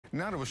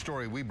Now to a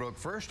story we broke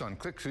first on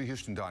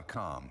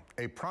click2houston.com.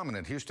 A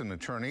prominent Houston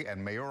attorney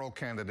and mayoral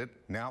candidate,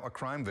 now a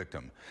crime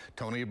victim.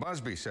 Tony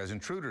Buzbee says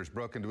intruders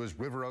broke into his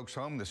River Oaks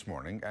home this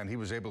morning and he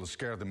was able to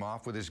scare them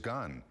off with his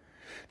gun.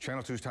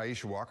 Channel 2's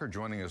Taisha Walker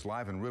joining us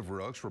live in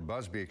River Oaks, where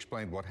Buzbee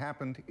explained what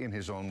happened in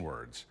his own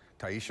words.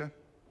 Taisha?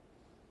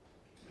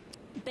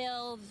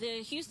 Bill,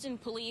 the Houston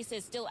police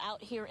is still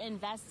out here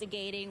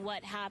investigating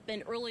what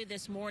happened early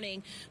this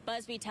morning.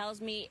 Buzbee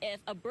tells me if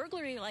a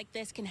burglary like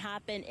this can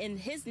happen in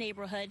his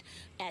neighborhood,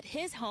 at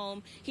his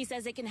home, he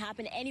says it can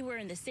happen anywhere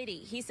in the city.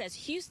 He says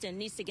Houston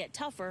needs to get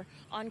tougher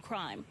on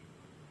crime.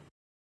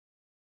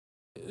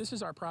 This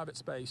is our private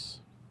space,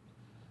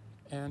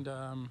 and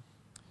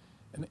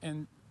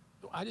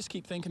I just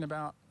keep thinking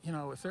about, you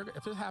know, if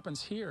it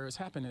happens here, it's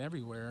happening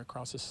everywhere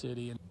across the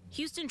city.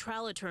 Houston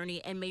trial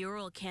attorney and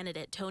mayoral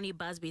candidate Tony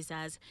Buzbee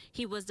says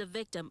he was the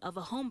victim of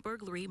a home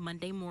burglary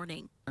Monday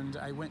morning. And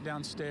I went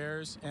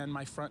downstairs and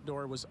my front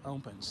door was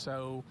open.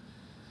 So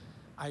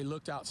I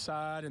looked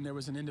outside and there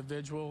was an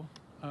individual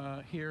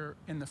here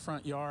in the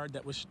front yard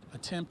that was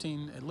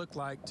attempting, it looked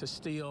like, to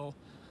steal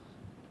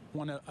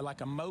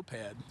like a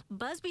moped.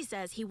 Buzbee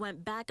says he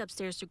went back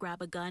upstairs to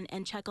grab a gun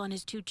and check on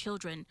his two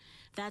children.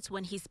 That's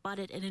when he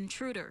spotted an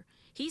intruder.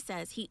 He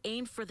says he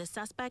aimed for the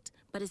suspect,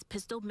 but his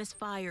pistol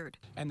misfired.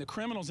 And the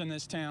criminals in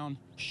this town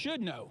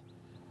should know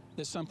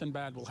that something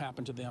bad will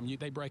happen to them.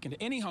 They break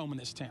into any home in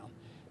this town.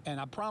 And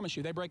I promise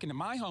you, they break into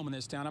my home in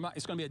this town,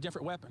 it's going to be a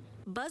different weapon.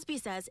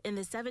 Buzbee says in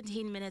the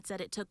 17 minutes that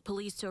it took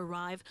police to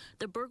arrive,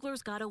 the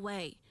burglars got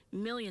away.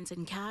 Millions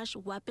in cash,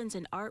 weapons,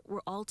 and art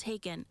were all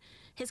taken.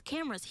 His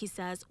cameras, he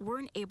says,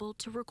 weren't able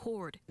to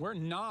record. We're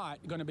not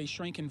going to be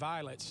shrinking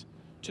violets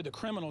to the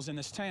criminals in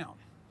this town.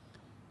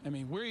 I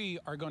mean, we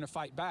are going to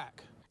fight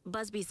back.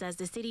 Buzbee says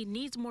the city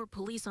needs more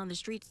police on the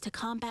streets to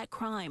combat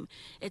crime.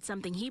 It's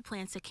something he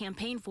plans to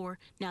campaign for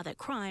now that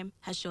crime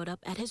has showed up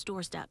at his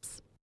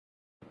doorsteps.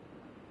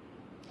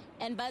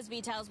 And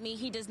Buzbee tells me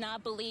he does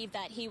not believe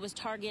that he was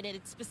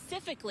targeted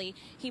specifically.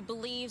 He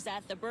believes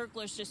that the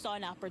burglars just saw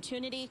an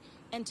opportunity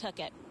and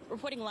took it.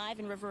 Reporting live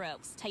in River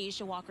Oaks,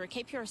 Taisha Walker,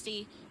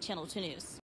 KPRC, Channel 2 News.